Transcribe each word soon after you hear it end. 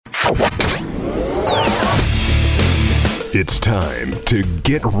It's time to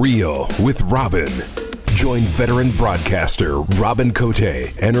get real with Robin. Join veteran broadcaster Robin Cote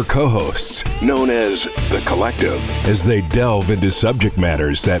and her co-hosts, known as The Collective, as they delve into subject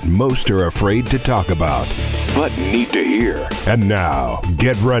matters that most are afraid to talk about, but need to hear. And now,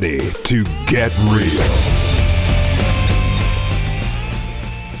 get ready to get real.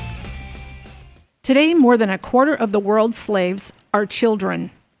 Today, more than a quarter of the world's slaves are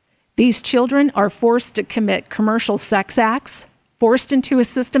children. These children are forced to commit commercial sex acts, forced into a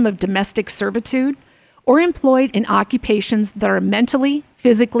system of domestic servitude, or employed in occupations that are mentally,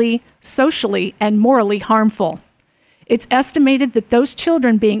 physically, socially, and morally harmful. It's estimated that those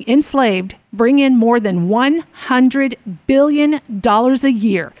children being enslaved bring in more than $100 billion a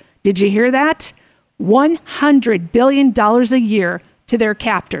year. Did you hear that? $100 billion a year to their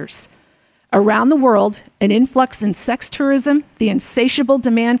captors. Around the world, an influx in sex tourism, the insatiable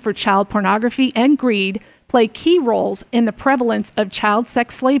demand for child pornography, and greed play key roles in the prevalence of child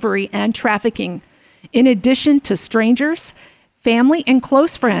sex slavery and trafficking. In addition to strangers, family and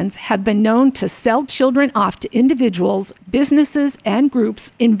close friends have been known to sell children off to individuals, businesses, and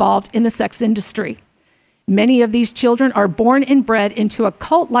groups involved in the sex industry. Many of these children are born and bred into a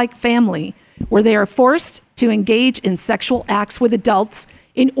cult-like family where they are forced to engage in sexual acts with adults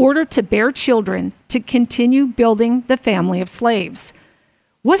in order to bear children to continue building the family of slaves.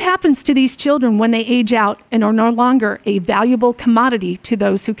 What happens to these children when they age out and are no longer a valuable commodity to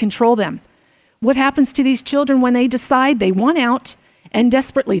those who control them? What happens to these children when they decide they want out and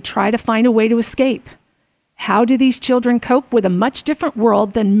desperately try to find a way to escape? How do these children cope with a much different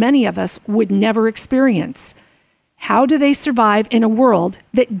world than many of us would never experience? How do they survive in a world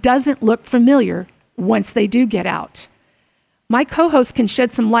that doesn't look familiar once they do get out? My co-host can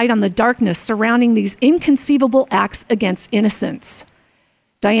shed some light on the darkness surrounding these inconceivable acts against innocence.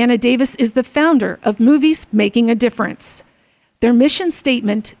 Diana Davis is the founder of Movies Making a Difference. Their mission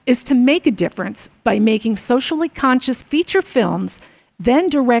statement is to make a difference by making socially conscious feature films, then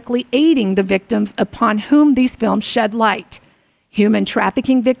directly aiding the victims upon whom these films shed light: human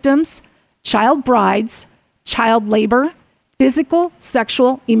trafficking victims, child brides, child labor, physical,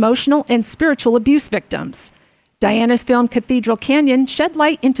 sexual, emotional, and spiritual abuse victims. Diana's film Cathedral Canyon shed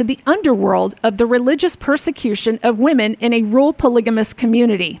light into the underworld of the religious persecution of women in a rural polygamous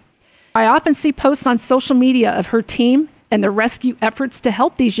community. I often see posts on social media of her team and the rescue efforts to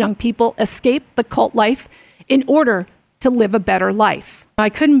help these young people escape the cult life in order to live a better life. I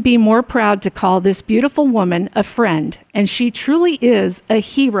couldn't be more proud to call this beautiful woman a friend, and she truly is a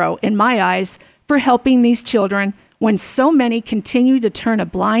hero in my eyes for helping these children when so many continue to turn a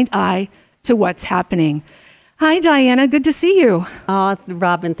blind eye to what's happening. Hi, Diana. Good to see you.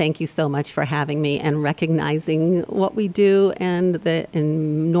 Robin, thank you so much for having me and recognizing what we do and the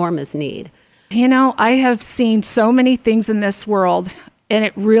enormous need. You know, I have seen so many things in this world, and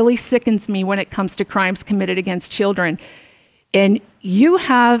it really sickens me when it comes to crimes committed against children. And you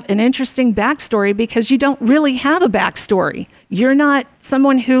have an interesting backstory because you don't really have a backstory. You're not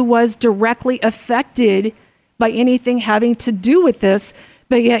someone who was directly affected by anything having to do with this,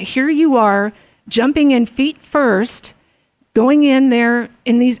 but yet here you are, jumping in feet first, going in there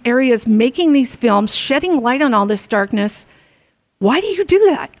in these areas, making these films, shedding light on all this darkness. Why do you do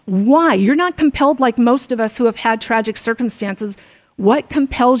that? Why? You're not compelled like most of us who have had tragic circumstances. What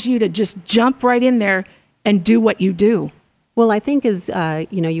compels you to just jump right in there and do what you do? Well, I think as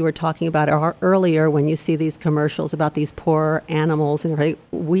you were talking about earlier when you see these commercials about these poor animals and everything,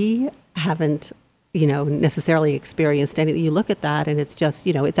 we haven't necessarily experienced anything. You look at that and it's just,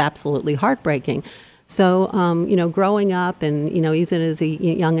 it's absolutely heartbreaking. So, growing up and, even as a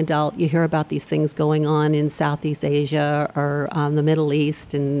young adult, you hear about these things going on in Southeast Asia or the Middle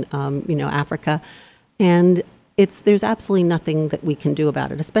East and, Africa. And there's absolutely nothing that we can do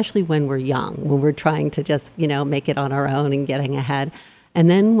about it, especially when we're young, when we're trying to just, make it on our own and getting ahead. And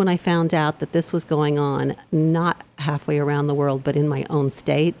then when I found out that this was going on, not halfway around the world, but in my own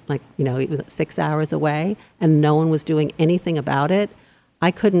state, like, it was 6 hours away, and no one was doing anything about it,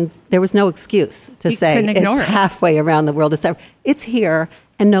 there was no excuse to say it's halfway around the world. It's here,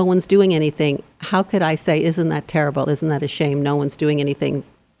 and no one's doing anything. How could I say, isn't that terrible? Isn't that a shame? No one's doing anything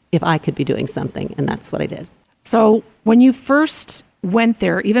if I could be doing something, and that's what I did. So when you first went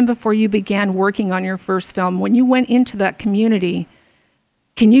there, even before you began working on your first film, when you went into that community,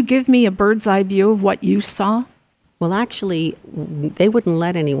 can you give me a bird's eye view of what you saw? Well, actually, they wouldn't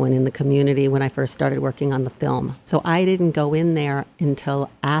let anyone in the community when I first started working on the film. So I didn't go in there until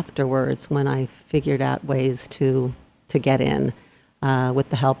afterwards when I figured out ways to get in with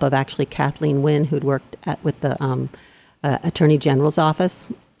the help of actually Kathleen Wynne, who'd worked with the Attorney General's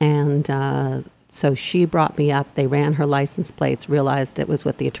office, and so she brought me up. They ran her license plates, realized it was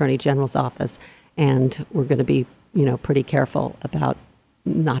with the Attorney General's office, and we're going to be, pretty careful about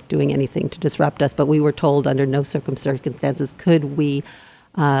not doing anything to disrupt us. But we were told under no circumstances could we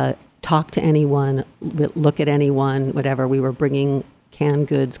talk to anyone, look at anyone, whatever. We were bringing canned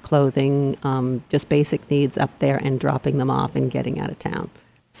goods, clothing, just basic needs up there and dropping them off and getting out of town.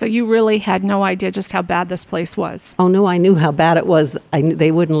 So you really had no idea just how bad this place was? Oh, no, I knew how bad it was.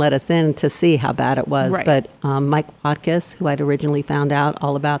 They wouldn't let us in to see how bad it was. Right. But Mike Watkiss, who I'd originally found out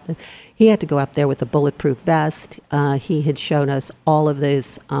all about, he had to go up there with a bulletproof vest. He had shown us all of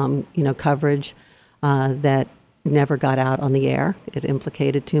this, coverage that never got out on the air. It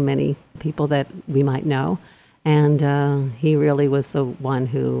implicated too many people that we might know. And he really was the one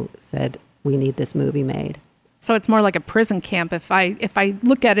who said, we need this movie made. So it's more like a prison camp. If I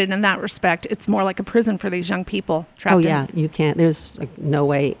look at it in that respect, it's more like a prison for these young people trapped in. Oh, yeah. You can't. There's no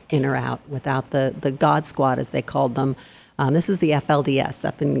way in or out without the God Squad, as they called them. This is the FLDS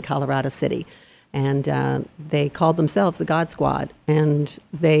up in Colorado City. And they called themselves the God Squad. And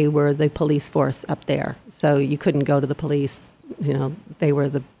they were the police force up there. So you couldn't go to the police. They were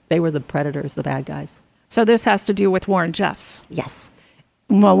the predators, the bad guys. So this has to do with Warren Jeffs. Yes.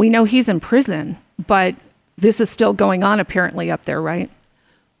 Well, we know he's in prison, but this is still going on apparently up there, right?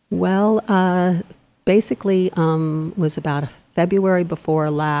 Well, basically was about February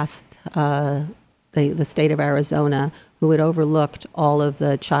before last, the state of Arizona, who had overlooked all of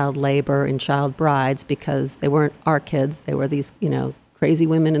the child labor and child brides because they weren't our kids. They were these, crazy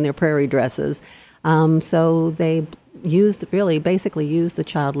women in their prairie dresses. So they basically used the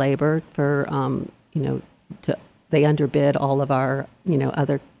child labor for, they underbid all of our,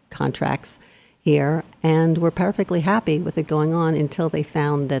 other contracts here, and we're perfectly happy with it going on until they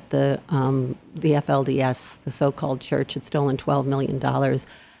found that the FLDS, the so-called church, had stolen $12 million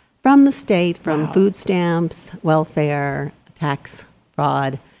from the state, from food stamps, welfare, tax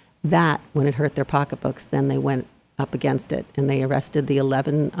fraud. That, when it hurt their pocketbooks, then they went up against it, and they arrested the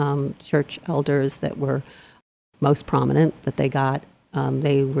 11 church elders that were most prominent that they got.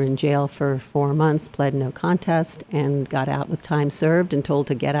 They were in jail for 4 months, pled no contest, and got out with time served and told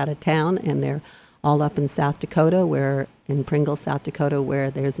to get out of town. And they're all up in South Dakota, in Pringle, South Dakota,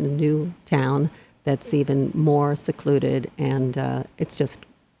 where there's a new town that's even more secluded, and it's just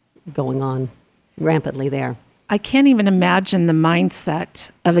going on rampantly there. I can't even imagine the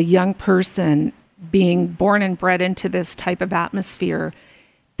mindset of a young person being born and bred into this type of atmosphere.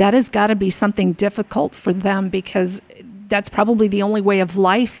 That has got to be something difficult for them because that's probably the only way of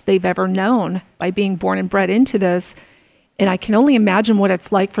life they've ever known, by being born and bred into this. And I can only imagine what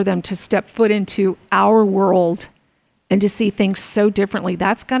it's like for them to step foot into our world and to see things so differently.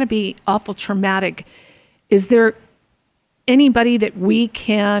 That's got to be awful traumatic. Is there anybody that we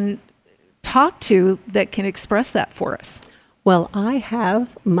can talk to that can express that for us? Well, I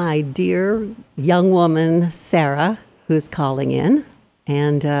have my dear young woman, Sarah, who's calling in,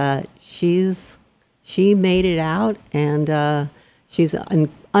 and she made it out, and she's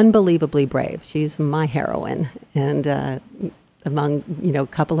unbelievably brave. She's my heroine, and among a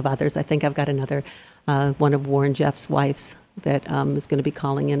couple of others, I think I've got another one of Warren Jeff's wives that is going to be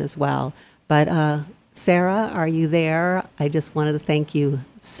calling in as well. But Sarah, are you there? I just wanted to thank you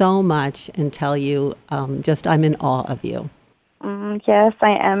so much and tell you I'm in awe of you. Yes,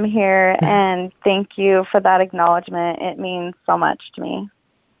 I am here, and thank you for that acknowledgement. It means so much to me.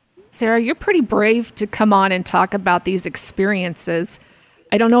 Sarah, you're pretty brave to come on and talk about these experiences.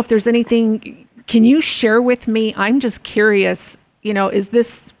 I don't know if there's anything, can you share with me? I'm just curious, is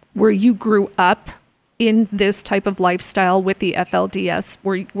this where you grew up in this type of lifestyle with the FLDS?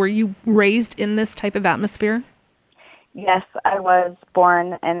 Were you raised in this type of atmosphere? Yes, I was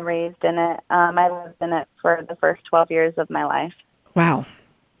born and raised in it. I lived in it for the first 12 years of my life. Wow.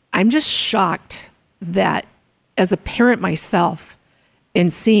 I'm just shocked that as a parent myself,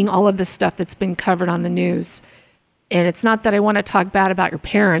 and seeing all of the stuff that's been covered on the news, and it's not that I want to talk bad about your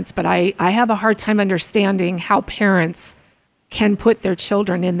parents, but I have a hard time understanding how parents can put their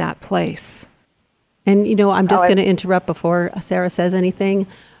children in that place. And, I'm just going to interrupt before Sarah says anything.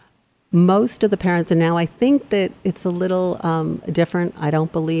 Most of the parents, and now I think that it's a little different. I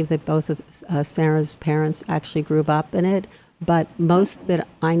don't believe that both of Sarah's parents actually grew up in it, but most that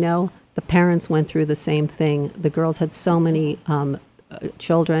I know, the parents went through the same thing. The girls had so many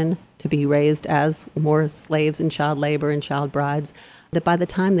children to be raised as more slaves in child labor and child brides, that by the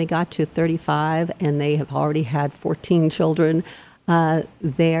time they got to 35 and they have already had 14 children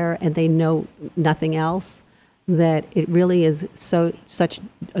there and they know nothing else, that it really is such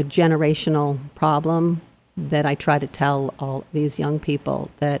a generational problem that I try to tell all these young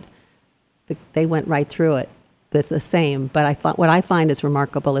people that they went right through it. That's the same. But what I find is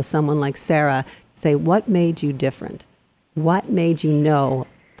remarkable is someone like Sarah say, what made you different? What made you know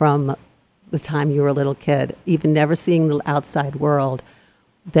from the time you were a little kid, even never seeing the outside world,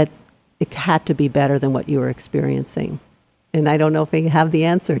 that it had to be better than what you were experiencing? And I don't know if you have the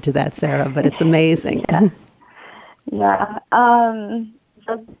answer to that, Sarah, but it's amazing. Yeah.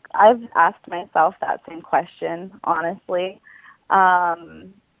 So I've asked myself that same question, honestly.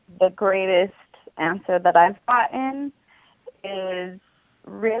 The greatest answer that I've gotten is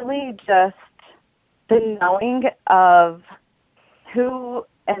really just the knowing of who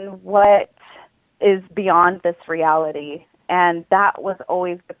and what is beyond this reality. And that was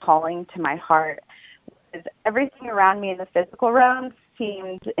always the calling to my heart. Everything around me in the physical realm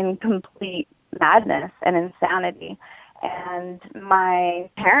seemed in complete madness and insanity. And my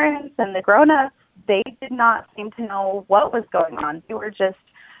parents and the grown-ups, they did not seem to know what was going on. They were just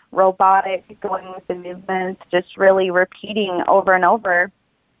robotic, going with the movements, just really repeating over and over.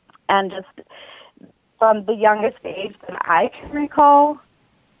 And just from the youngest age that I can recall,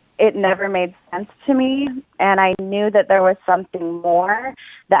 it never made sense to me. And I knew that there was something more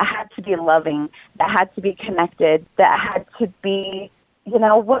that had to be loving, that had to be connected, that had to be,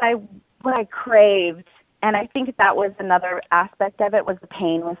 what I craved. And I think that was another aspect of it, was the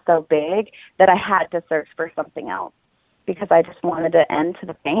pain was so big that I had to search for something else because I just wanted to end to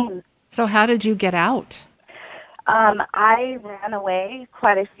the pain. So how did you get out? I ran away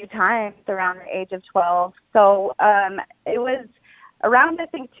quite a few times around the age of 12. So it was around, I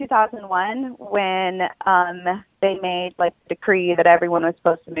think, 2001 when they made like the decree that everyone was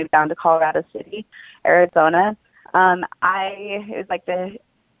supposed to move down to Colorado City, Arizona. I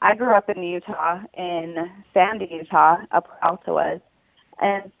grew up in Utah, in Sandy, Utah, up where Alta was.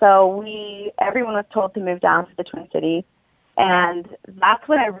 And so everyone was told to move down to the Twin Cities. And that's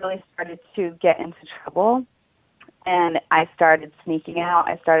when I really started to get into trouble. And I started sneaking out.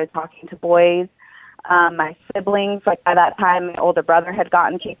 I started talking to boys. My siblings, like by that time, my older brother had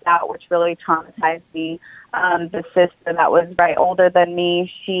gotten kicked out, which really traumatized me. The sister that was right older than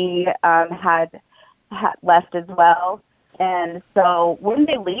me, she had left as well. And so when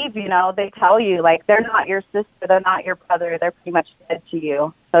they leave, they tell you, like, they're not your sister, they're not your brother, they're pretty much dead to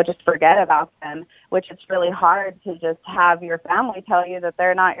you. So just forget about them, which it's really hard to just have your family tell you that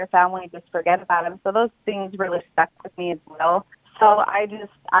they're not your family, just forget about them. So those things really stuck with me as well. So I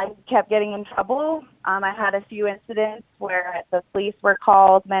kept getting in trouble. I had a few incidents where the police were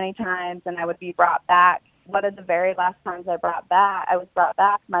called many times and I would be brought back. One of the very last times I was brought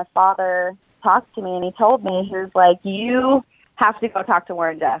back, my father talked to me and he told me, he was like, you have to go talk to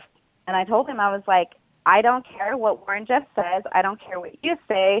Warren Jeffs. And I told him, I was like, I don't care what Warren Jeffs says. I don't care what you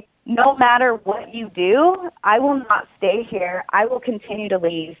say. No matter what you do, I will not stay here. I will continue to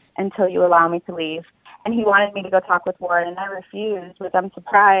leave until you allow me to leave. And he wanted me to go talk with Warren, and I refused, which I'm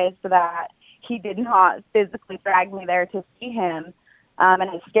surprised that he did not physically drag me there to see him.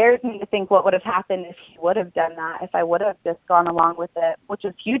 And it scares me to think what would have happened if he would have done that, if I would have just gone along with it, which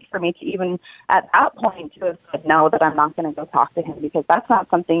was huge for me to even at that point to have said no, that I'm not going to go talk to him, because that's not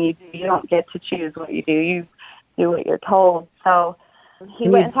something you do. You don't get to choose what you do. You do what you're told. So he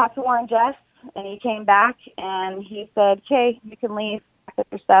went and talked to Warren Jeffs, and he came back, and he said, okay, you can leave, pack up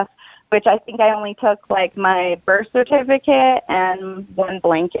your stuff, which I think I only took like my birth certificate and one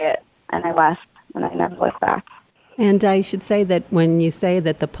blanket, and I left, and I never looked back. And I should say that when you say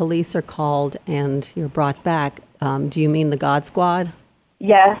that the police are called and you're brought back, do you mean the God Squad?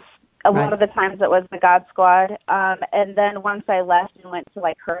 Yes. A lot of the times it was the God Squad. And then once I left and went to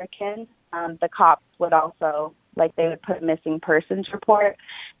like Hurricane, the cops would also, like, they would put a missing persons report.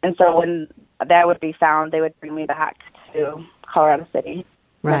 And so when that would be found, they would bring me back to Colorado City.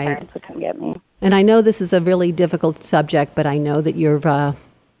 Right. My parents would come get me. And I know this is a really difficult subject, but I know that you're,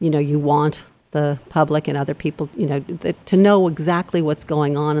 you want the public and other people, to know exactly what's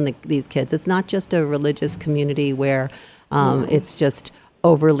going on in these kids. It's not just a religious community where it's just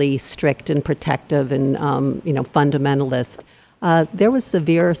overly strict and protective and, fundamentalist. There was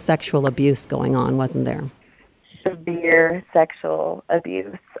severe sexual abuse going on, wasn't there? Severe sexual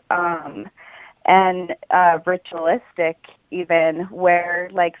abuse. And ritualistic even, where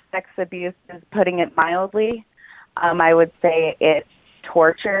like sex abuse is putting it mildly. I would say it's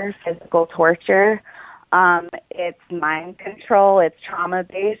torture, physical torture. It's mind control. It's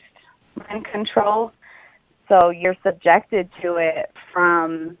trauma-based mind control. So you're subjected to it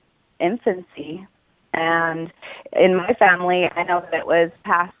from infancy. And in my family, I know that it was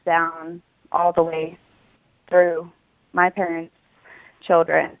passed down all the way through my parents'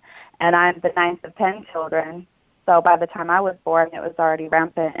 children. And I'm the ninth of 10 children. So by the time I was born, it was already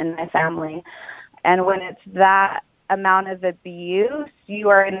rampant in my family. And when it's that amount of abuse, you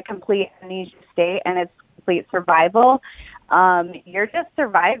are in a complete amnesia state, and it's complete survival. You're just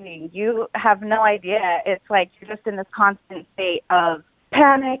surviving. You have no idea. It's like you're just in this constant state of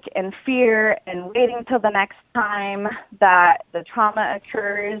panic and fear and waiting till the next time that the trauma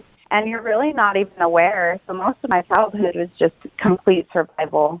occurs, and you're really not even aware. So most of my childhood was just complete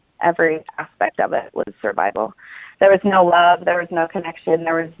survival. Every aspect of it was survival. There was no love, there was no connection,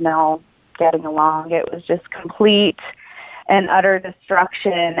 there was no getting along. It was just complete and utter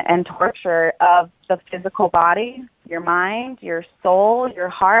destruction and torture of the physical body, your mind, your soul, your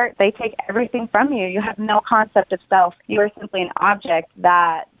heart. They take everything from you. You have no concept of self. You are simply an object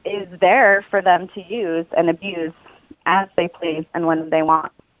that is there for them to use and abuse as they please and when they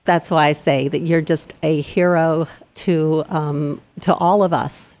want. That's why I say that you're just a hero to all of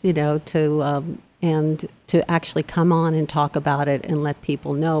us, you know, and to actually come on and talk about it and let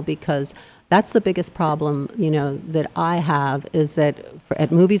people know, because that's the biggest problem, you know, that I have, is that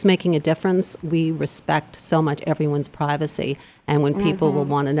at Movies Making a Difference, we respect so much everyone's privacy. And when people will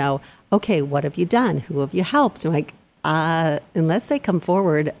want to know, okay, what have you done? Who have you helped? I'm like, unless they come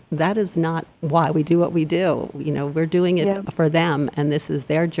forward, that is not why we do what we do. You know, we're doing it for them, and this is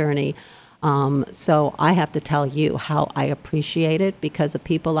their journey. So I have to tell you how I appreciate it, because of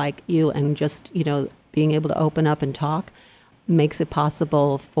people like you, and just, you know, being able to open up and talk makes it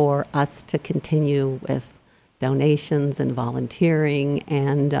possible for us to continue with donations and volunteering.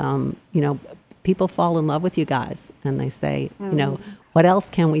 And, you know, people fall in love with you guys, and they say, you know, what else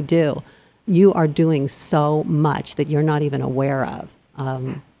can we do? You are doing so much that you're not even aware of,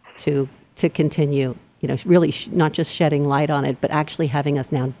 to continue, you know, really not just shedding light on it, but actually having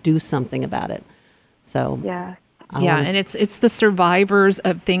us now do something about it. So and it's the survivors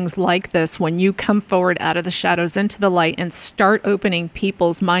of things like this, when you come forward out of the shadows into the light and start opening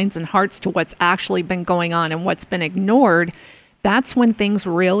people's minds and hearts to what's actually been going on and what's been ignored. That's when things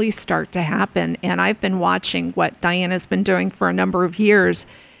really start to happen. And I've been watching what Diana's been doing for a number of years,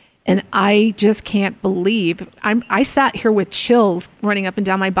 and I just can't believe. I sat here with chills running up and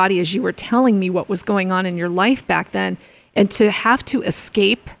down my body as you were telling me what was going on in your life back then. And to have to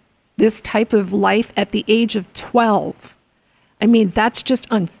escape this type of life at the age of 12, I mean, that's just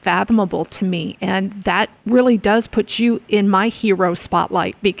unfathomable to me. And that really does put you in my hero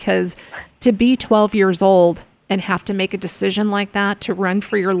spotlight, because to be 12 years old and have to make a decision like that, to run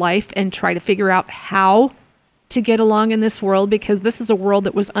for your life and try to figure out how to get along in this world, because this is a world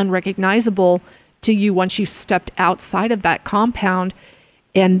that was unrecognizable to you once you stepped outside of that compound.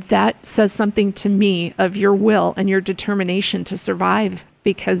 And that says something to me of your will and your determination to survive,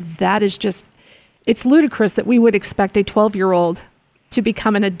 because that is just, it's ludicrous that we would expect a 12-year-old to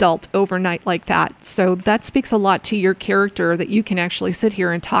become an adult overnight like that. So that speaks a lot to your character, that you can actually sit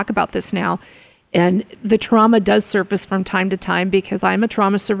here and talk about this now. And the trauma does surface from time to time, because I'm a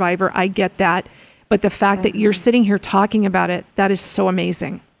trauma survivor. I get that. But the fact that you're sitting here talking about it, that is so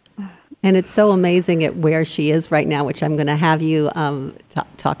amazing. And it's so amazing at where she is right now, which I'm going to have you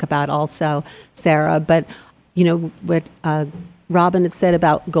talk about also, Sarah. But, you know, what Robin had said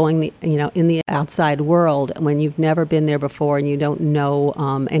about going, in the outside world, when you've never been there before and you don't know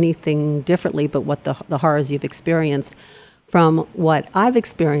anything differently but what the horrors you've experienced. From what I've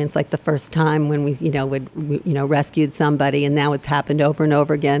experienced, like the first time when we, rescued somebody, and now it's happened over and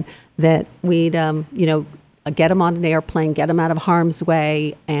over again, that we'd, get them on an airplane, get them out of harm's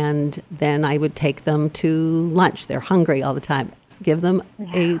way, and then I would take them to lunch. They're hungry all the time. Just give them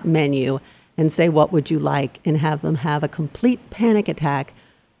a menu and say, what would you like? And have them have a complete panic attack,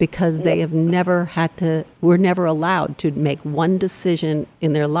 because they have were never allowed to make one decision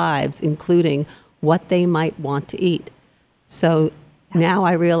in their lives, including what they might want to eat. So now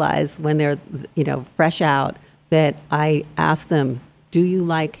I realize when they're, fresh out, that I ask them, do you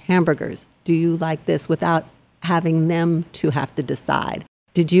like hamburgers? Do you like this? Without having them to have to decide.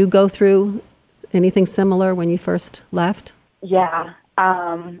 Did you go through anything similar when you first left? Yeah,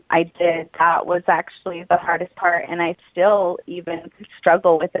 I did. That was actually the hardest part, and I still even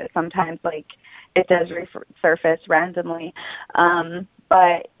struggle with it sometimes. Like, it does resurface randomly.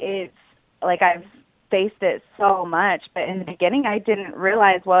 But it's like I've faced it so much, but in the beginning I didn't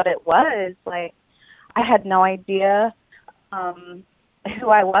realize what it was. Like, I had no idea who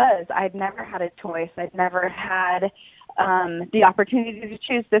I was. I'd never had a choice. I'd never had the opportunity to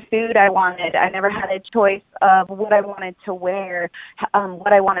choose the food I wanted. I never had a choice of what I wanted to wear,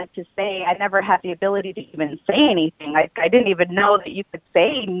 what I wanted to say. I never had the ability to even say anything. I didn't even know that you could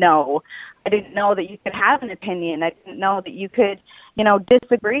say no. I didn't know that you could have an opinion. I didn't know that you could,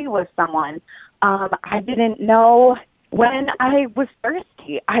 disagree with someone. I didn't know when I was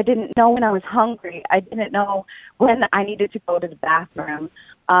thirsty. I didn't know when I was hungry. I didn't know when I needed to go to the bathroom.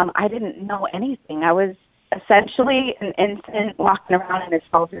 I didn't know anything. I was essentially an infant walking around in a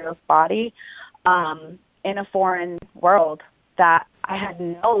 12-year-old's body in a foreign world that I had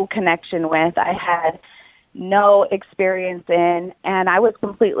no connection with. I had no experience in, and I was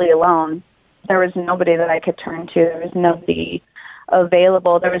completely alone. There was nobody that I could turn to. There was nobody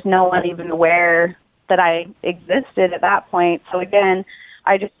available. There was no one even aware that I existed at that point. So again,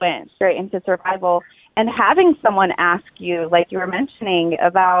 I just went straight into survival. And having someone ask you, like you were mentioning,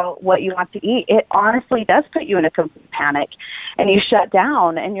 about what you want to eat, it honestly does put you in a complete panic. And you shut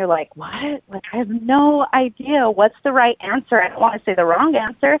down and you're like, what? Like, I have no idea what's the right answer. I don't want to say the wrong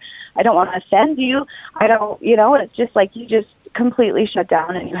answer. I don't want to offend you. I don't, it's just like you just completely shut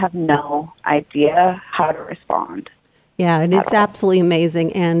down and you have no idea how to respond. Yeah, and it's absolutely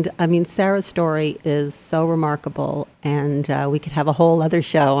amazing. And I mean, Sarah's story is so remarkable. And we could have a whole other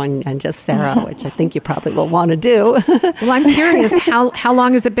show on just Sarah, which I think you probably will want to do. Well, I'm curious, how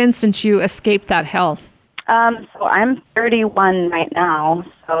long has it been since you escaped that hell? So I'm 31 right now.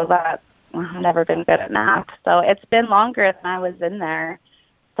 So I've never been good at math. So it's been longer than I was in there.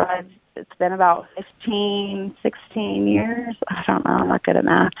 So it's been about 15, 16 years. I don't know. I'm not good at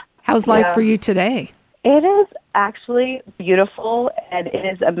math. How's life for you today? It is actually beautiful, and it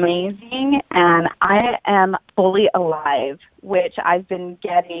is amazing, and I am fully alive, which I've been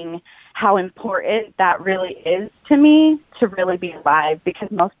getting how important that really is to me, to really be alive, because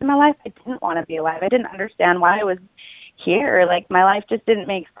most of my life I didn't want to be alive. I didn't understand why I was here. Like, my life just didn't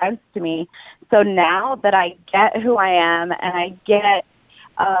make sense to me. So now that I get who I am, and I get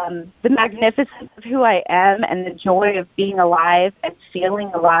the magnificence of who I am and the joy of being alive and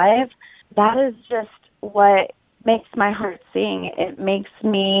feeling alive, that is just what makes my heart sing. It makes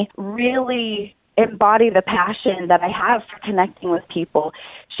me really embody the passion that I have for connecting with people.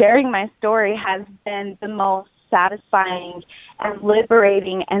 Sharing my story has been the most satisfying and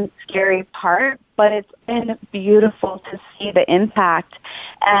liberating and scary part, but it's been beautiful to see the impact.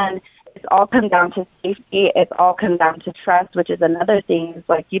 And it's all come down to safety. It's all come down to trust, which is another thing. It's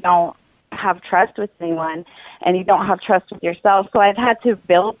like you don't have trust with anyone and you don't have trust with yourself. So I've had to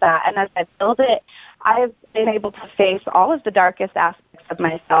build that. And as I build it, I've been able to face all of the darkest aspects of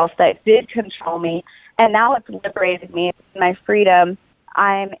myself that did control me, and now it's liberated me. It's my freedom.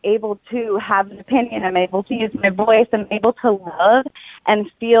 I'm able to have an opinion. I'm able to use my voice. I'm able to love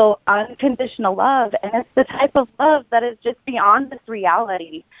and feel unconditional love, and it's the type of love that is just beyond this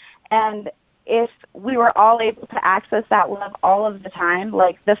reality. And if we were all able to access that love all of the time,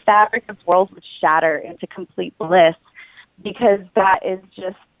 like, the fabric of the world would shatter into complete bliss, because that is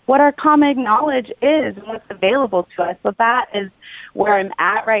just what our common knowledge is and what's available to us. So that is where I'm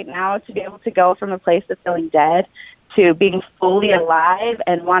at right now, to be able to go from a place of feeling dead to being fully alive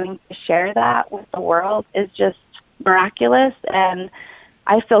and wanting to share that with the world is just miraculous. And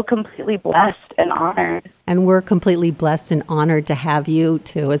I feel completely blessed and honored. And we're completely blessed and honored to have you,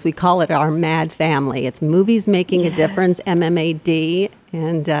 too, as we call it, our MAD family. It's Movies Making a Difference, MMAD,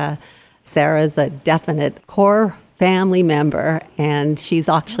 and Sarah's a definite core family member, and she's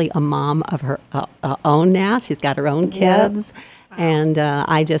actually a mom of her own now. She's got her own kids, and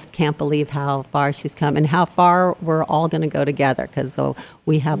I just can't believe how far she's come and how far we're all going to go together, because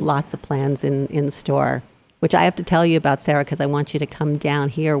we have lots of plans in store, which I have to tell you about, Sarah, because I want you to come down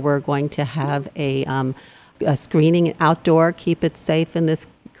here. We're going to have a screening outdoor, keep it safe in this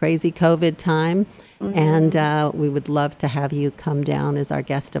crazy COVID time, and we would love to have you come down as our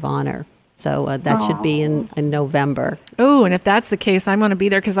guest of honor. So that should be in November. Oh, and if that's the case, I'm going to be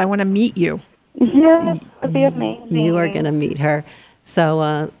there because I want to meet you. Yeah, that would be amazing. You are going to meet her.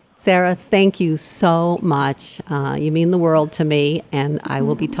 So, Sarah, thank you so much. You mean the world to me, and I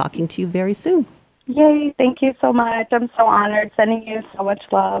will be talking to you very soon. Yay, thank you so much. I'm so honored. Sending you so much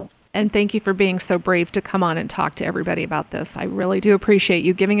love. And thank you for being so brave to come on and talk to everybody about this. I really do appreciate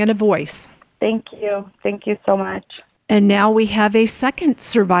you giving it a voice. Thank you. Thank you so much. And now we have a second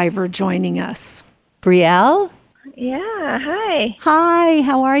survivor joining us. Brielle? Yeah, hi. Hi,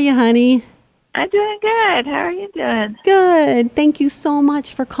 how are you, honey? I'm doing good. How are you doing? Good. Thank you so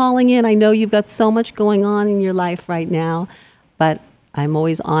much for calling in. I know you've got so much going on in your life right now, but I'm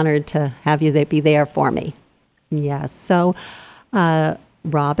always honored to have you be there for me. Yes. So,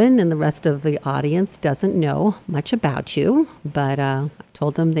 Robin and the rest of the audience doesn't know much about you, but I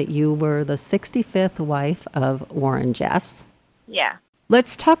told them that you were the 65th wife of Warren Jeffs. Yeah.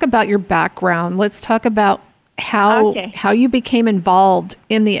 Let's talk about your background. Let's talk about how you became involved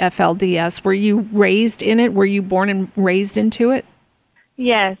in the FLDS. Were you raised in it? Were you born and raised into it?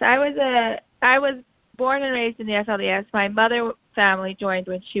 Yes, I was I was born and raised in the FLDS. My mother family joined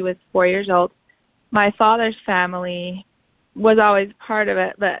when she was 4 years old. My father's family was always part of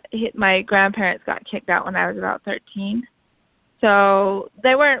it, but my grandparents got kicked out when I was about 13. So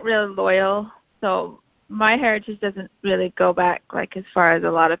they weren't really loyal. So my heritage doesn't really go back like as far as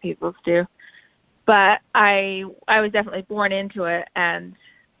a lot of people's do. But I was definitely born into it, and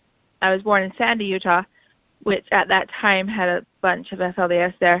I was born in Sandy, Utah, which at that time had a bunch of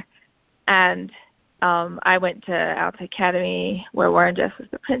FLDS there. And I went to Alta Academy, where Warren Jeffs was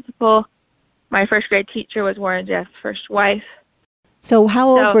the principal. My first grade teacher was Warren Jeffs' first wife. So how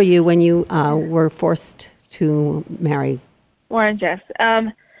old were you when you were forced to marry Warren Jeffs?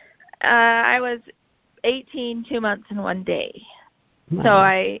 I was 18, 2 months and 1 day. Wow. So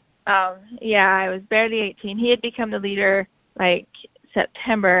I was barely 18. He had become the leader like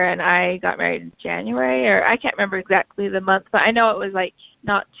September, and I got married in January, or I can't remember exactly the month, but I know it was like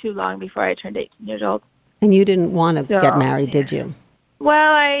not too long before I turned 18 years old. And you didn't want to get married, did you? Well,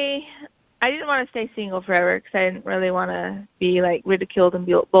 I didn't want to stay single forever because I didn't really want to be like ridiculed and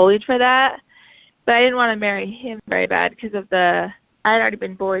bullied for that. But I didn't want to marry him very bad because of I had already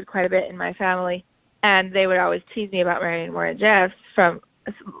been bullied quite a bit in my family, and they would always tease me about marrying Warren Jeffs. From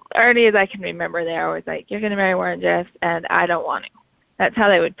as early as I can remember, they were always like, "You're going to marry Warren Jeffs," and I don't want to. That's how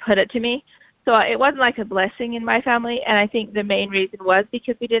they would put it to me. So it wasn't like a blessing in my family, and I think the main reason was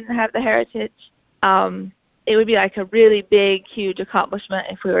because we didn't have the heritage. It would be like a really big, huge accomplishment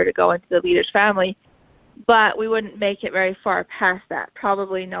if we were to go into the leader's family, but we wouldn't make it very far past that.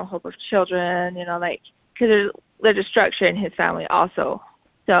 Probably no hope of children, because there's a structure in his family also.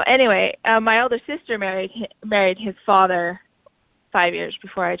 So anyway, my older sister married his father 5 years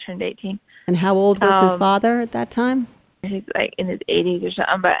before I turned 18. And how old was his father at that time? He's like in his 80s or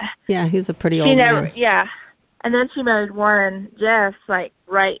something, but yeah, he's a pretty old man. Yeah, and then she married Warren Jeffs like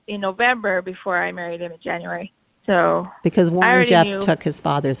right in November before I married him in January. So because Warren Jeffs took his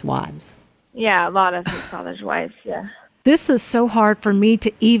father's wives. Yeah, a lot of his father's wives. Yeah. This is so hard for me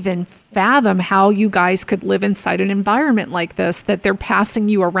to even fathom how you guys could live inside an environment like this, that they're passing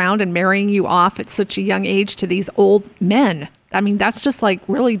you around and marrying you off at such a young age to these old men. I mean, that's just like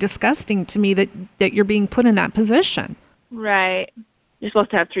really disgusting to me that you're being put in that position. Right. You're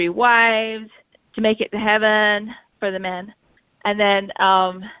supposed to have 3 wives to make it to heaven for the men. And then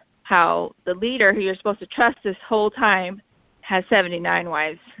how the leader, who you're supposed to trust this whole time, has 79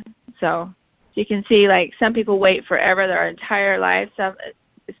 wives. So you can see, like, some people wait forever, their entire lives, some,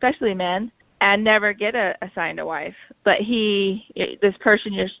 especially men, and never get assigned a wife. But this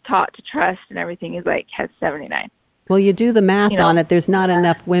person you're taught to trust and everything is like, has 79. Well, you do the math on it. There's not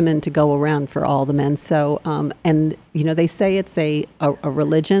enough women to go around for all the men. So, and they say it's a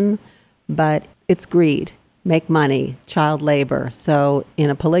religion, but it's greed, make money, child labor. So in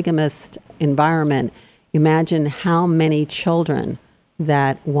a polygamist environment, imagine how many children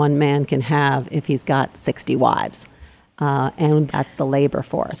that one man can have if he's got 60 wives. And that's the labor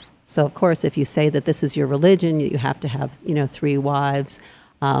force. So, of course, if you say that this is your religion, you have to have, 3 wives,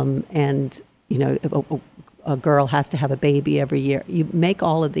 and, a girl has to have a baby every year. You make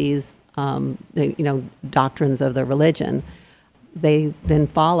all of these, doctrines of the religion. They then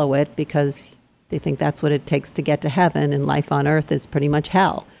follow it because they think that's what it takes to get to heaven, and life on earth is pretty much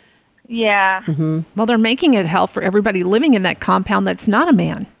hell. Yeah. Mm-hmm. Well, they're making it hell for everybody living in that compound that's not a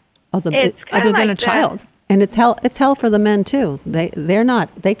man, other than a child. And it's hell for the men too.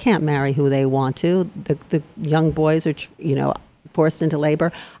 They can't marry who they want to. The young boys are, forced into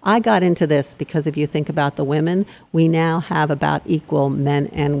labor. I got into this because if you think about the women, we now have about equal men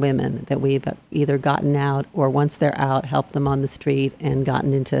and women that we've either gotten out, or once they're out, helped them on the street and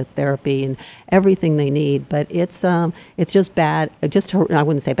gotten into therapy and everything they need. But it's just bad. I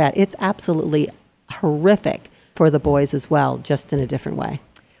wouldn't say bad. It's absolutely horrific for the boys as well, just in a different way.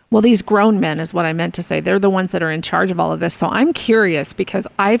 Well, these grown men is what I meant to say. They're the ones that are in charge of all of this. So I'm curious, because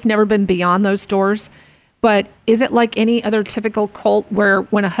I've never been beyond those doors. But is it like any other typical cult where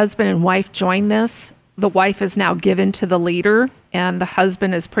when a husband and wife join this, the wife is now given to the leader and the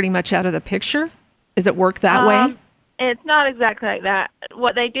husband is pretty much out of the picture? Does it work that way? It's not exactly like that.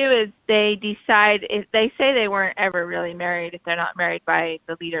 What they do is they decide, if they say they weren't ever really married, if they're not married by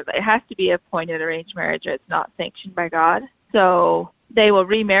the leader. It has to be appointed arranged marriage, or it's not sanctioned by God. So they will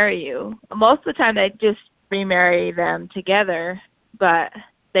remarry you. Most of the time they just remarry them together, but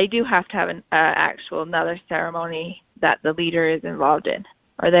they do have to have an another ceremony that the leader is involved in,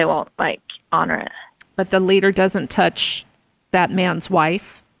 or they won't honor it. But the leader doesn't touch that man's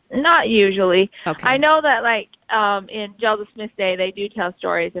wife? Not usually. Okay. I know that in Joseph Smith's day, they do tell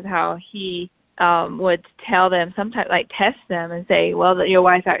stories of how he would tell them, sometimes like test them and say, well, that your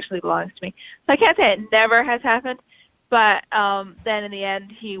wife actually belongs to me. So I can't say it never has happened, but then in the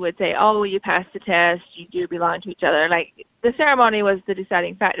end he would say, oh, you passed the test, you do belong to each other. Like, the ceremony was the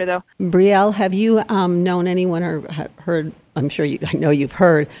deciding factor, though. Brielle, have you known anyone or heard, I know you've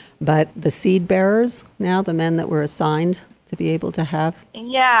heard, but the seed bearers now, the men that were assigned to be able to have?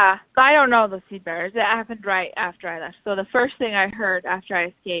 Yeah, I don't know the seed bearers. It happened right after I left. So the first thing I heard after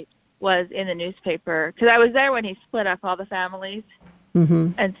I escaped was in the newspaper, because I was there when he split up all the families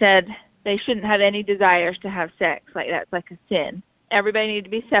and said they shouldn't have any desires to have sex. Like, that's like a sin. Everybody needed to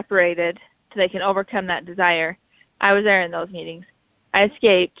be separated so they can overcome that desire. I was there in those meetings. I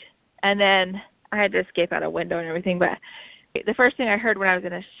escaped, and then I had to escape out a window and everything. But the first thing I heard when I was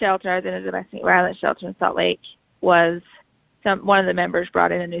in a shelter, I was in a domestic violence shelter in Salt Lake, was one of the members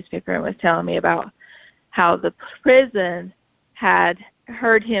brought in a newspaper and was telling me about how the prison had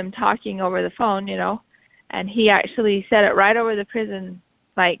heard him talking over the phone, and he actually said it right over the prison,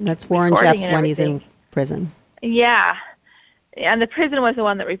 like, that's Warren Jeffs when he's in prison. Yeah. And the prison was the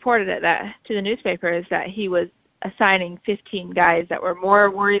one that reported it to the newspaper, is that he was assigning 15 guys that were more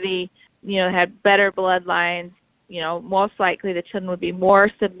worthy, had better bloodlines, most likely the children would be more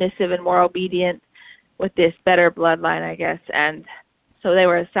submissive and more obedient with this better bloodline, I guess. And so they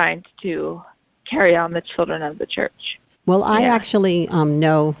were assigned to carry on the children of the church. Well, I actually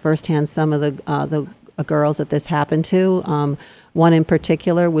know firsthand some of the girls that this happened to. One in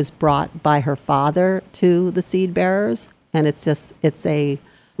particular was brought by her father to the seed bearers, and it's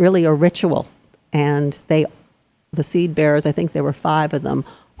really a ritual. And the seed bearers, I think there were 5 of them,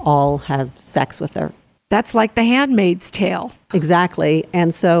 all had sex with her. That's like The Handmaid's Tale. Exactly.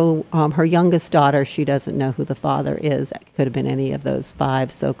 And so her youngest daughter, she doesn't know who the father is. It could have been any of those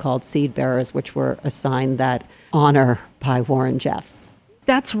 5 so-called seed bearers, which were assigned that honor by Warren Jeffs.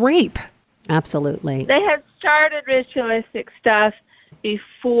 That's rape. Absolutely. They had started ritualistic stuff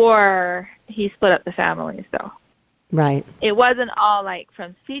before he split up the families, though. Right. It wasn't all like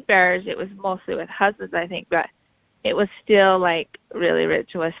from seed bearers. It was mostly with husbands, I think, but it was still like really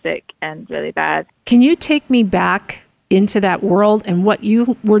ritualistic and really bad. Can you take me back into that world and what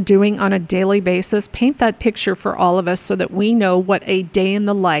you were doing on a daily basis? Paint that picture for all of us so that we know what a day in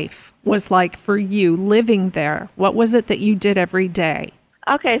the life was like for you living there. What was it that you did every day?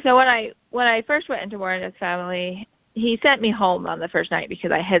 Okay, so when I first went into Warren's family, he sent me home on the first night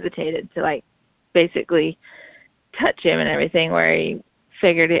because I hesitated to like basically touch him and everything, where he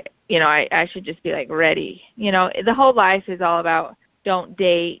figured it, I should just be like ready. The whole life is all about don't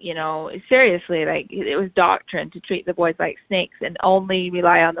date, seriously, like it was doctrine to treat the boys like snakes and only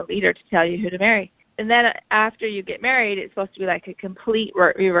rely on the leader to tell you who to marry. And then after you get married, it's supposed to be like a complete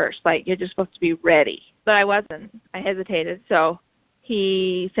reverse, like you're just supposed to be ready. But I wasn't. I hesitated, so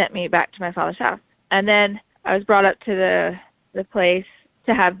he sent me back to my father's house. And then I was brought up to the place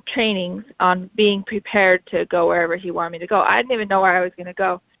to have trainings on being prepared to go wherever he wanted me to go. I didn't even know where I was going to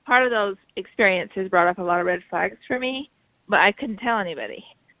go. Part of those experiences brought up a lot of red flags for me, but I couldn't tell anybody.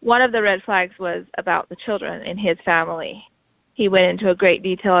 One of the red flags was about the children in his family. He went into a great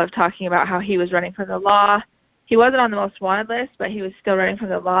detail of talking about how he was running from the law. He wasn't on the most wanted list, but he was still running from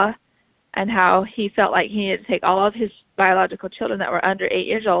the law, and how he felt like he needed to take all of his biological children that were under 8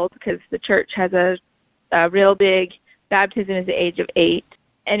 years old, because the church has a real big baptism at the age of 8.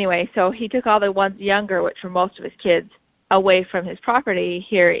 Anyway, so he took all the ones younger, which were most of his kids, away from his property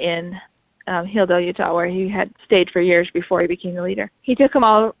here in Hilldale, Utah, where he had stayed for years before he became the leader. He took them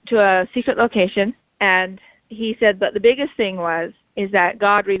all to a secret location, and he said, but the biggest thing is that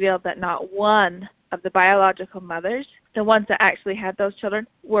God revealed that not one of the biological mothers, the ones that actually had those children,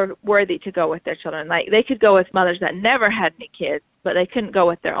 were worthy to go with their children. Like, they could go with mothers that never had any kids, but they couldn't go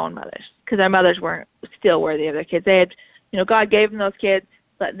with their own mothers because their mothers weren't still worthy of their kids. They had, God gave them those kids,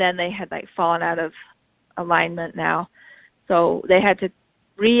 but then they had like fallen out of alignment now. So they had to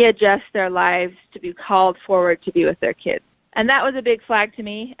readjust their lives to be called forward to be with their kids. And that was a big flag to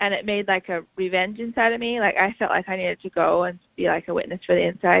me, and it made like a revenge inside of me. Like, I felt like I needed to go and be like a witness for the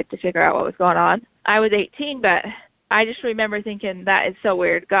inside to figure out what was going on. I was 18, but I just remember thinking, that is so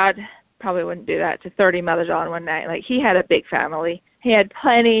weird. God probably wouldn't do that to 30 mothers all in one night. Like, he had a big family. He had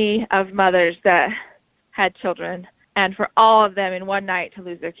plenty of mothers that had children, and for all of them in one night to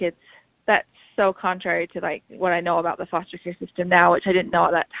lose their kids, that's so contrary to like what I know about the foster care system now, which I didn't know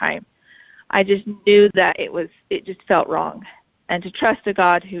at that time. I just knew that it just felt wrong. And to trust a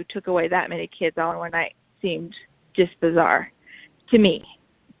God who took away that many kids all in one night seemed just bizarre to me.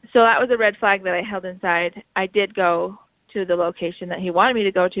 So that was a red flag that I held inside. I did go to the location that he wanted me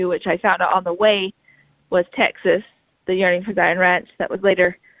to go to, which I found out on the way was Texas, the Yearning for Zion Ranch that was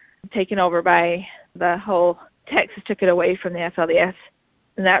later taken over by the whole, Texas took it away from the FLDS.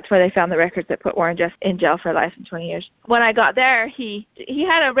 And that's where they found the records that put Warren Jeffs in jail for life in 20 years. When I got there, he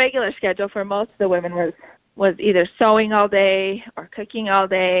had a regular schedule for most of the women was either sewing all day or cooking all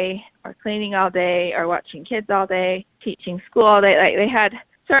day or cleaning all day or watching kids all day, teaching school all day. Like, they had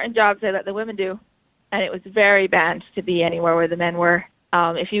certain jobs they let the women do, and it was very banned to be anywhere where the men were.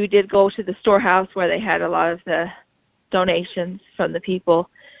 If you did go to the storehouse where they had a lot of the donations from the people,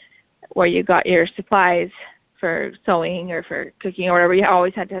 where you got your supplies for sewing or for cooking or whatever, you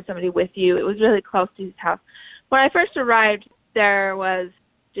always had to have somebody with you. It was really close to his house. When I first arrived, there was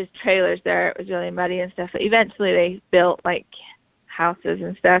just trailers there. It was really muddy and stuff. But eventually they built like houses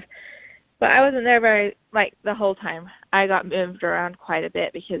and stuff. But I wasn't there very, like, the whole time. I got moved around quite a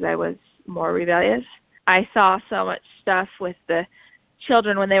bit because I was more rebellious. I saw so much stuff with the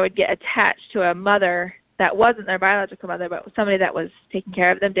children when they would get attached to a mother that wasn't their biological mother, but somebody that was taking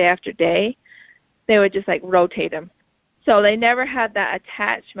care of them day after day. They would just, like, rotate them. So they never had that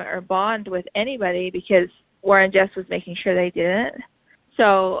attachment or bond with anybody because Warren Jeffs was making sure they didn't.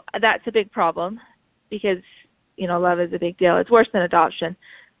 So that's a big problem because, you know, love is a big deal. It's worse than adoption.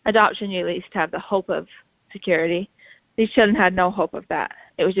 Adoption, you at least have the hope of security. These children had no hope of that.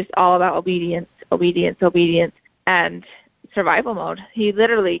 It was just all about obedience, and survival mode. He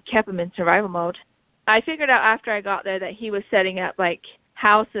literally kept them in survival mode. I figured out after I got there that he was setting up, like,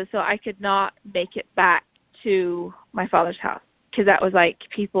 houses so I could not make it back to my father's house because that was, like,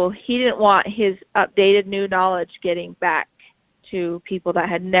 people, he didn't want his updated new knowledge getting back to people that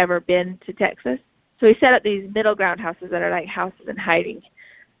had never been to Texas. So he set up these middle ground houses that are like houses in hiding.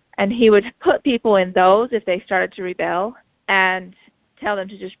 And he would put people in those if they started to rebel and tell them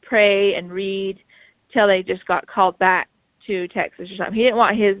to just pray and read till they just got called back to Texas or something. He didn't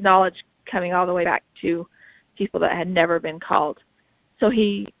want his knowledge coming all the way back to people that had never been called. So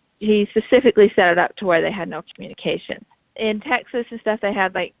he specifically set it up to where they had no communication. In Texas and stuff, they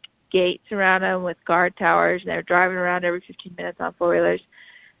had like gates around them with guard towers, and they were driving around every 15 minutes on four-wheelers.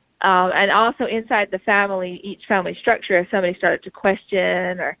 And also inside the family, each family structure, if somebody started to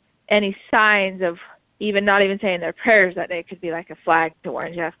question or any signs of even not even saying their prayers that day, could be like a flag to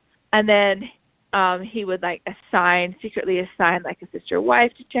Warren Jeffs. And then he would like secretly assign like a sister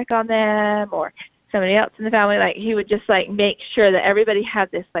wife to check on them or somebody else in the family. Like he would just like make sure that everybody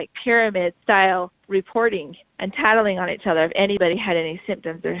had this like pyramid style reporting and tattling on each other if anybody had any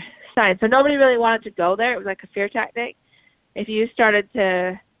symptoms or signs. So nobody really wanted to go there. It was like a fear tactic. If you started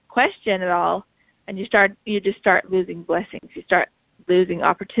to question it all, and you just start losing blessings. You start losing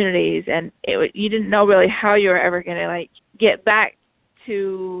opportunities, and you didn't know really how you were ever going to like get back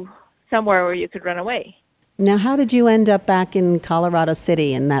to somewhere where you could run away. Now, how did you end up back in Colorado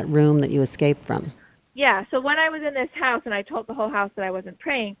City in that room that you escaped from? Yeah, so when I was in this house, and I told the whole house that I wasn't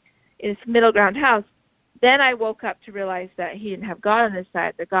praying, in this middle ground house, then I woke up to realize that he didn't have God on his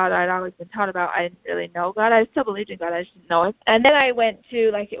side. The God I'd always been taught about, I didn't really know God. I still believed in God, I just didn't know him. And then I went to,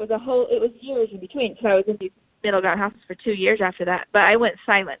 like, it was years in between, because I was in these middle ground houses for 2 years after that. But I went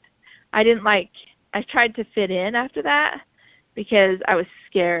silent. I tried to fit in after that because I was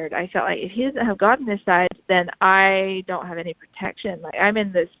scared. I felt like if he doesn't have God on his side, then I don't have any protection. Like, I'm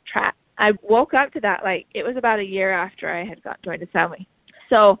in this trap. I woke up to that, like, it was about a year after I had joined a family.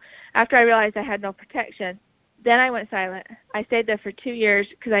 So after I realized I had no protection, then I went silent. I stayed there for 2 years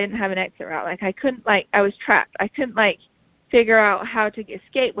because I didn't have an exit route. Like I was trapped. I couldn't figure out how to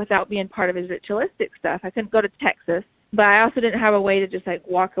escape without being part of his ritualistic stuff. I couldn't go to Texas, but I also didn't have a way to just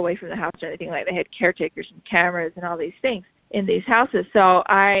walk away from the house or anything. Like they had caretakers and cameras and all these things in these houses. So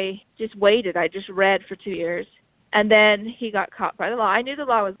I just waited. I just read for 2 years. And then he got caught by the law. I knew the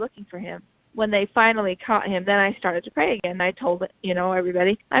law was looking for him. When they finally caught him, then I started to pray again. I told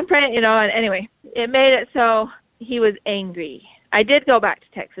everybody, I'm praying, and anyway, it made it so he was angry. I did go back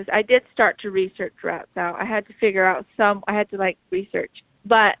to Texas. I did start to research routes out. I had to figure out research.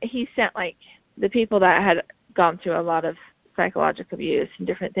 But he sent the people that had gone through a lot of psychological abuse and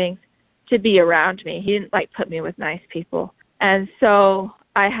different things to be around me. He didn't put me with nice people. And so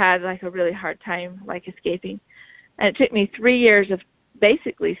I had a really hard time escaping. And it took me 3 years of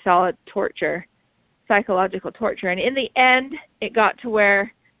basically solid torture, psychological torture. And in the end, it got to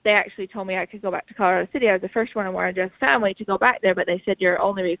where they actually told me I could go back to Colorado City. I was the first one in Warren Jeffs' family to go back there, but they said your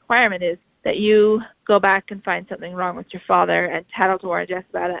only requirement is that you go back and find something wrong with your father and tattle to Warren Jeffs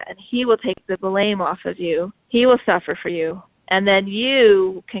about it, and he will take the blame off of you. He will suffer for you, and then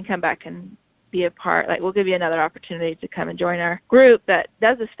you can come back and be a part. We'll give you another opportunity to come and join our group that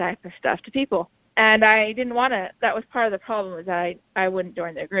does this type of stuff to people. And I didn't want to. That was part of the problem, was that I wouldn't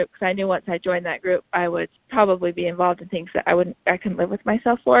join their group, because I knew once I joined that group, I would probably be involved in things that I couldn't live with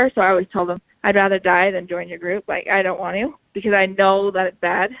myself for. So I always told them, I'd rather die than join your group. Like, I don't want to, because I know that it's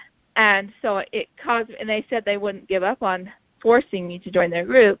bad. And so it caused, and they said they wouldn't give up on forcing me to join their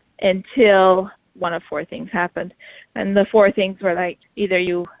group until one of 4 things happened. And the 4 things were like, either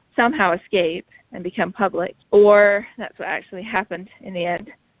you somehow escape and become public, or that's what actually happened in the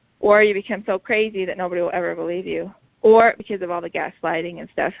end, or you become so crazy that nobody will ever believe you, or because of all the gaslighting and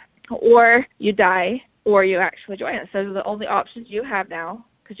stuff, or you die, or you actually join us. Those are the only options you have now,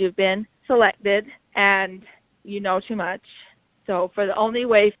 because you've been selected and you know too much. So for the only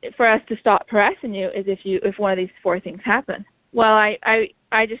way for us to stop harassing you is if one of these 4 things happen. Well,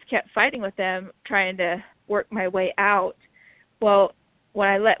 I just kept fighting with them, trying to work my way out. Well,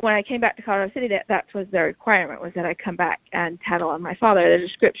 when I came back to Colorado City, that was their requirement, was that I come back and tattle on my father. There's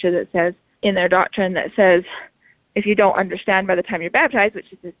a scripture that says in their doctrine that says, if you don't understand by the time you're baptized, which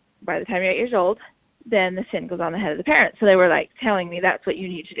is by the time you're 8 years old, then the sin goes on the head of the parent. So they were like telling me that's what you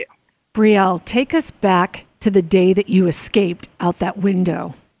need to do. Brielle, take us back to the day that you escaped out that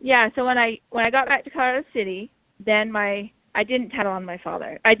window. Yeah, so when I got back to Colorado City, then I didn't tattle on my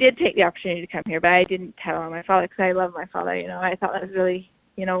father. I did take the opportunity to come here, but I didn't tattle on my father because I love my father. I thought that was really,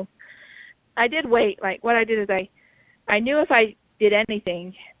 I did wait. Like, what I did is I knew if I did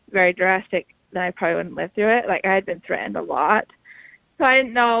anything very drastic, then I probably wouldn't live through it. Like, I had been threatened a lot. So I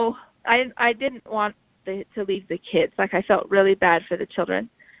didn't know, I didn't want to leave the kids. Like, I felt really bad for the children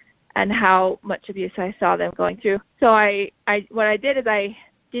and how much abuse I saw them going through. So what I did is I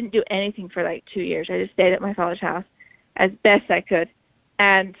didn't do anything for like 2 years. I just stayed at my father's house as best I could.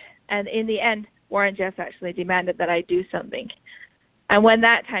 And in the end, Warren Jeffs actually demanded that I do something. And when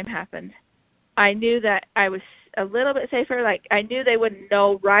that time happened, I knew that I was a little bit safer. Like, I knew they wouldn't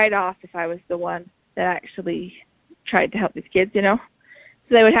know right off if I was the one that actually tried to help these kids, So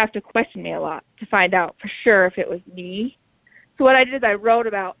they would have to question me a lot to find out for sure if it was me. So what I did is I wrote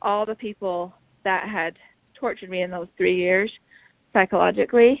about all the people that had tortured me in those 3 years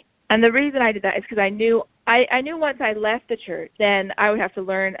psychologically. And the reason I did that is because I knew once I left the church, then I would have to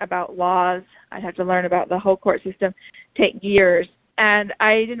learn about laws. I'd have to learn about the whole court system, take years. And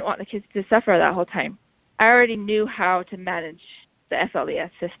I didn't want the kids to suffer that whole time. I already knew how to manage the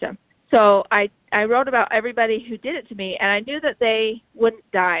FLDS system. So I wrote about everybody who did it to me, and I knew that they wouldn't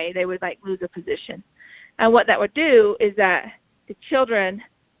die. They would, lose a position. And what that would do is that the children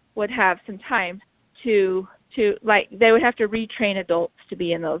would have some time to they would have to retrain adults to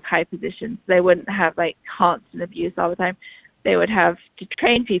be in those high positions. They wouldn't have, constant abuse all the time. They would have to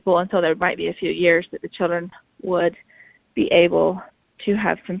train people until there might be a few years that the children would be able to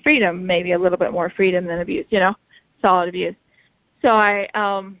have some freedom, maybe a little bit more freedom than abuse, solid abuse. So I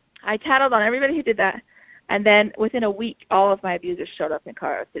tattled on everybody who did that. And then within a week, all of my abusers showed up in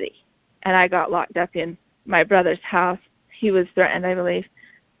Colorado City. And I got locked up in my brother's house. He was threatened, I believe.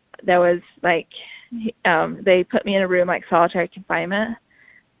 There was, they put me in a room like solitary confinement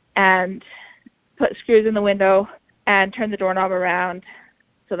and put screws in the window and turned the doorknob around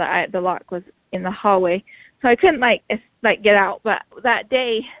so that the lock was in the hallway. So I couldn't, get out. But that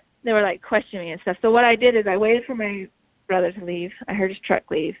day, they were, questioning me and stuff. So what I did is I waited for my brother to leave. I heard his truck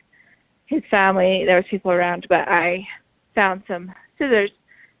leave. His family, there was people around, but I found some scissors,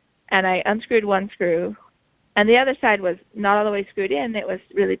 and I unscrewed one screw. And the other side was not all the way screwed in. It was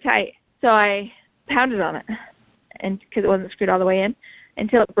really tight. So I pounded on it, and because it wasn't screwed all the way in,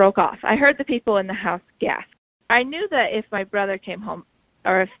 until it broke off. I heard the people in the house gasp. I knew that if my brother came home,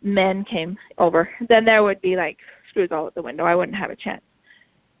 or if men came over, then there would be, screws all at the window. I wouldn't have a chance.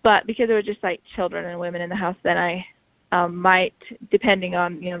 But because there were just, children and women in the house, then I might, depending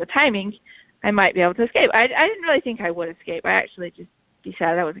on, the timing, I might be able to escape. I didn't really think I would escape. I actually just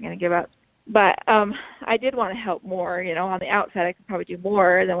decided I wasn't going to give up. But I did want to help more. On the outside, I could probably do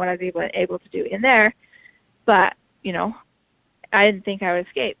more than what I was able to do in there. But, I didn't think I would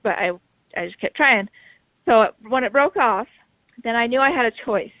escape, but I just kept trying. So when it broke off, then I knew I had a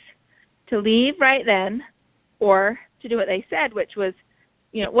choice to leave right then or to do what they said, which was,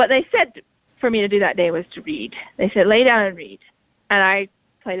 what they said for me to do that day was to read. They said, lay down and read. And I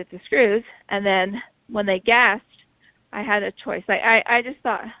played at the screws. And then when they gasped, I had a choice. I just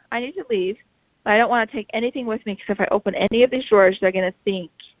thought, I need to leave, but I don't want to take anything with me because if I open any of these drawers, they're going to think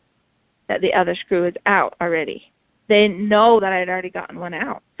that the other screw is out already. They know that I had already gotten one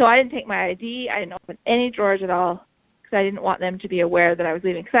out. So I didn't take my ID. I didn't open any drawers at all because I didn't want them to be aware that I was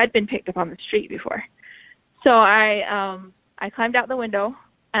leaving because I'd been picked up on the street before. So I climbed out the window,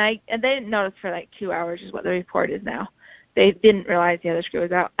 and they didn't notice for 2 hours is what the report is now. they didn't realize the other screw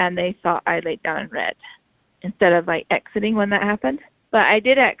was out, and they thought I laid down and read instead of like exiting when that happened. But I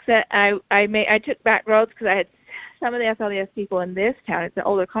did exit. I took back roads because I had some of the FLDS people in this town. It's an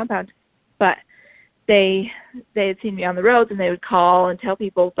older compound, but they had seen me on the roads, and they would call and tell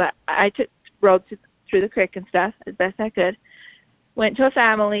people. But I took roads through the creek and stuff as best I could. Went to a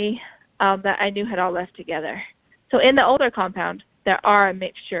family that I knew had all left together. So in the older compound, there are a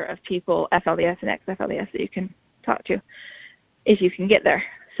mixture of people, FLDS and ex-FLDS, that you can talk to if you can get there.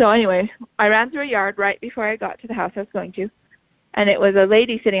 So anyway, I ran through a yard right before I got to the house I was going to, and it was a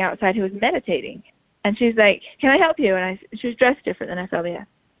lady sitting outside who was meditating. And she's like, "Can I help you?" And she was dressed different than FLDS.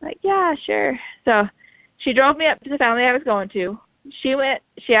 Like, "Yeah, sure." So she drove me up to the family I was going to. She asked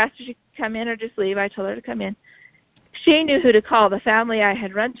if she could come in or just leave. I told her to come in. She knew who to call. The family I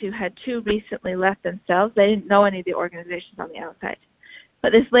had run to had 2 recently left themselves. They didn't know any of the organizations on the outside.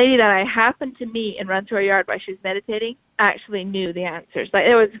 But this lady that I happened to meet and run through her yard while she was meditating actually knew the answers. Like,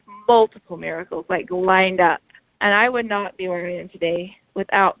 there was multiple miracles, like, lined up. And I would not be where I am today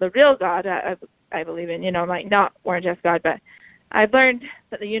without the real God I believe in, like not Warren Jeff's God, but I've learned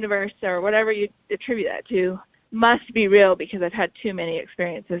that the universe or whatever you attribute that to must be real because I've had too many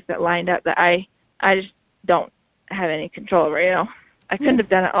experiences that lined up that I just don't have any control over, I couldn't have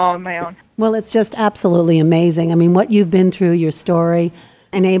done it all on my own. Well, it's just absolutely amazing. I mean, what you've been through, your story,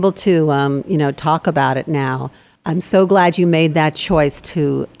 and able to, talk about it now. I'm so glad you made that choice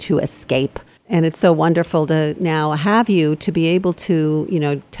to escape. And it's so wonderful to now have you to be able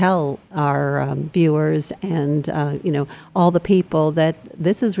to, tell our viewers and, all the people that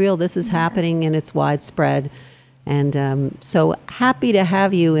this is real, this is happening, and it's widespread. And so happy to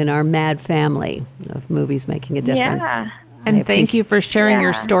have you in our mad family of Movies Making a Difference. Yeah. And thank you for sharing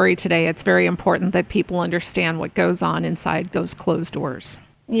your story today. It's very important that people understand what goes on inside those closed doors.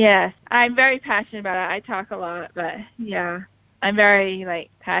 Yes, I'm very passionate about it. I talk a lot, but yeah, I'm very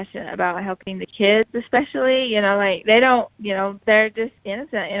passionate about helping the kids, especially, they don't, they're just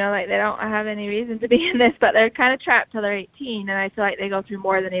innocent, they don't have any reason to be in this, but they're kind of trapped till they're 18, and I feel like they go through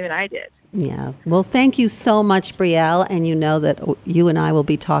more than even I did. Yeah. Well, thank you so much, Brielle, and you know that you and I will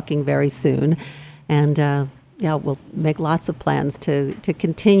be talking very soon, and we'll make lots of plans to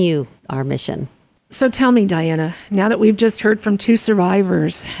continue our mission. So tell me, Diana, now that we've just heard from 2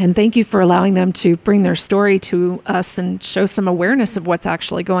 survivors, and thank you for allowing them to bring their story to us and show some awareness of what's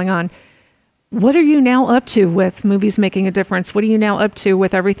actually going on, what are you now up to with Movies Making a Difference? What are you now up to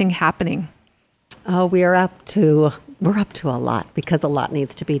with everything happening? Oh, we're up to a lot because a lot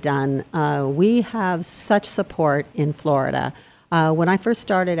needs to be done. We have such support in Florida. When I first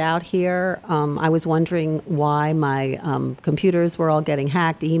started out here, I was wondering why my computers were all getting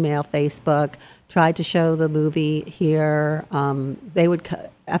hacked, email, Facebook. Tried to show the movie here. The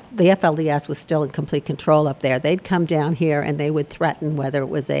FLDS was still in complete control up there. They'd come down here and they would threaten, whether it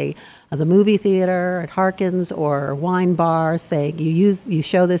was the movie theater at Harkins or a wine bar, saying you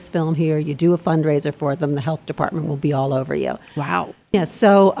show this film here, you do a fundraiser for them, the health department will be all over you. Wow. Yeah.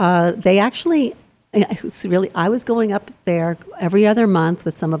 So they actually. I was going up there every other month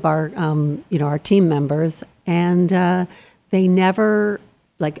with some of our, our team members, and they never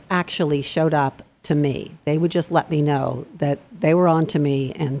actually showed up to me. They would just let me know that they were on to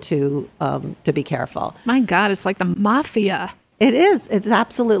me and to be careful. My God, it's like the mafia. It is. It's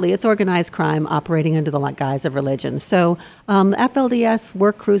absolutely. It's organized crime operating under the guise of religion. So FLDS,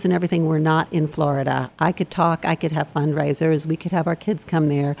 work crews and everything were not in Florida. I could talk. I could have fundraisers. We could have our kids come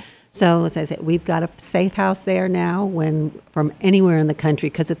there. So as I said, we've got a safe house there now from anywhere in the country,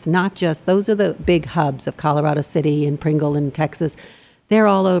 because it's not just, those are the big hubs of Colorado City and Pringle and Texas. They're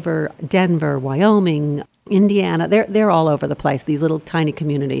all over Denver, Wyoming, Indiana. They're all over the place, these little tiny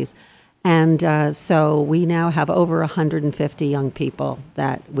communities. And so we now have over 150 young people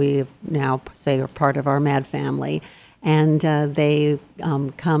that we've now say are part of our MAD family. And they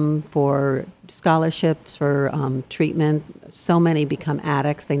come for scholarships, for treatment. So many become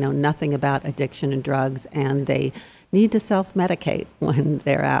addicts. They know nothing about addiction and drugs, and they need to self-medicate when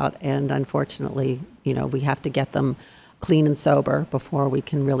they're out. And unfortunately, we have to get them clean and sober before we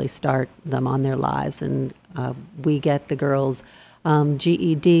can really start them on their lives. And we get the girls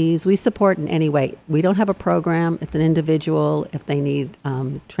GEDs. We support in any way. We don't have a program. It's an individual. If they need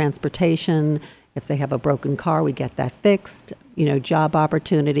transportation, if they have a broken car, we get that fixed. Job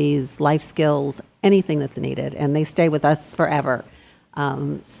opportunities, life skills, anything that's needed. And they stay with us forever.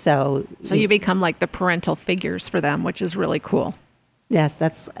 So you become like the parental figures for them, which is really cool. Yes,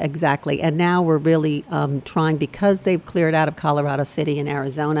 that's exactly. And now we're really trying, because they've cleared out of Colorado City and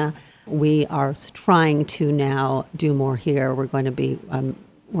Arizona, we are trying to now do more here. We're going to be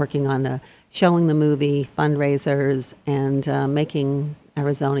working on showing the movie, fundraisers, and making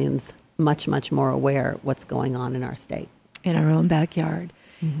Arizonians much, much more aware of what's going on in our state. In our own backyard.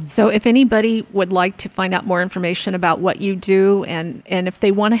 So if anybody would like to find out more information about what you do, and if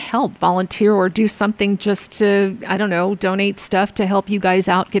they want to help, volunteer, or do something just to, I don't know, donate stuff to help you guys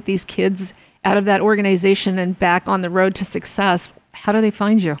out, get these kids out of that organization and back on the road to success, how do they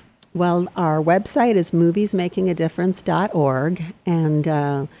find you? Well, our website is moviesmakingadifference.org,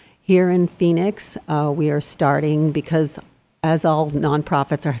 and here in Phoenix, we are starting, because as all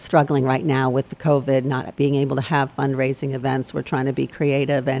nonprofits are struggling right now with the COVID, not being able to have fundraising events, we're trying to be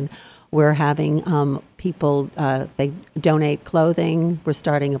creative, and we're having people, they donate clothing. We're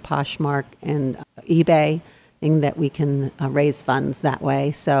starting a Poshmark and eBay thing that we can raise funds that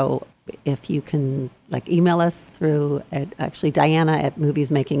way. So if you can email us through, Diana at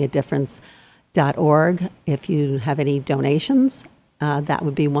moviesmakingadifference.org. If you have any donations, that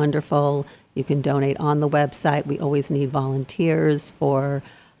would be wonderful. You can donate on the website. We always need volunteers for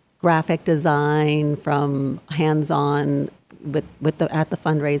graphic design, from hands-on at the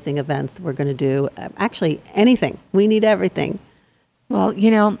fundraising events we're going to do. Actually, anything. We need everything. Well,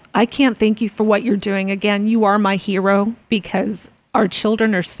 I can't thank you for what you're doing. Again, you are my hero, because our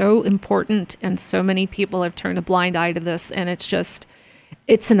children are so important, and so many people have turned a blind eye to this, and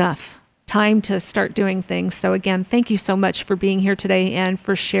it's enough. Time to start doing things. So again, thank you so much for being here today and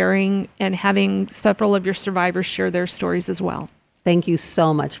for sharing and having several of your survivors share their stories as well. Thank you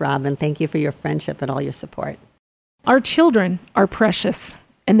so much, Robin. Thank you for your friendship and all your support. Our children are precious,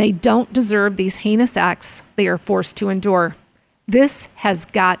 and they don't deserve these heinous acts they are forced to endure. This has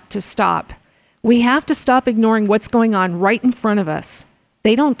got to stop. We have to stop ignoring what's going on right in front of us.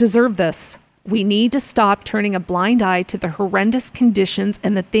 They don't deserve this. We need to stop turning a blind eye to the horrendous conditions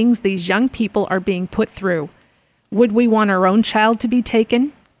and the things these young people are being put through. Would we want our own child to be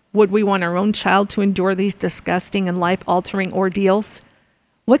taken? Would we want our own child to endure these disgusting and life-altering ordeals?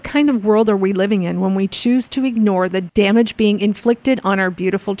 What kind of world are we living in when we choose to ignore the damage being inflicted on our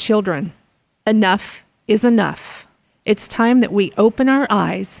beautiful children? Enough is enough. It's time that we open our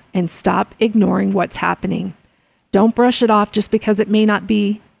eyes and stop ignoring what's happening. Don't brush it off just because it may not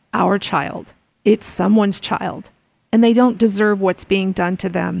be our child. It's someone's child, and they don't deserve what's being done to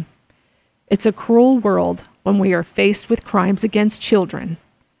them. It's a cruel world when we are faced with crimes against children,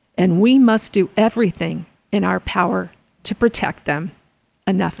 and we must do everything in our power to protect them.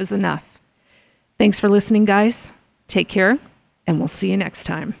 Enough is enough. Thanks for listening, guys. Take care, and we'll see you next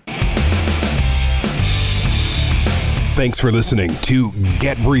time. Thanks for listening to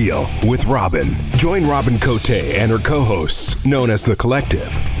Get Real with Robin. Join Robin Cote and her co-hosts, known as The Collective,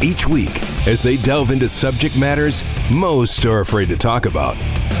 each week as they delve into subject matters most are afraid to talk about,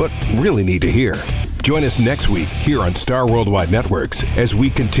 but really need to hear. Join us next week here on Star Worldwide Networks as we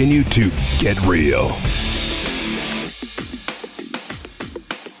continue to get real.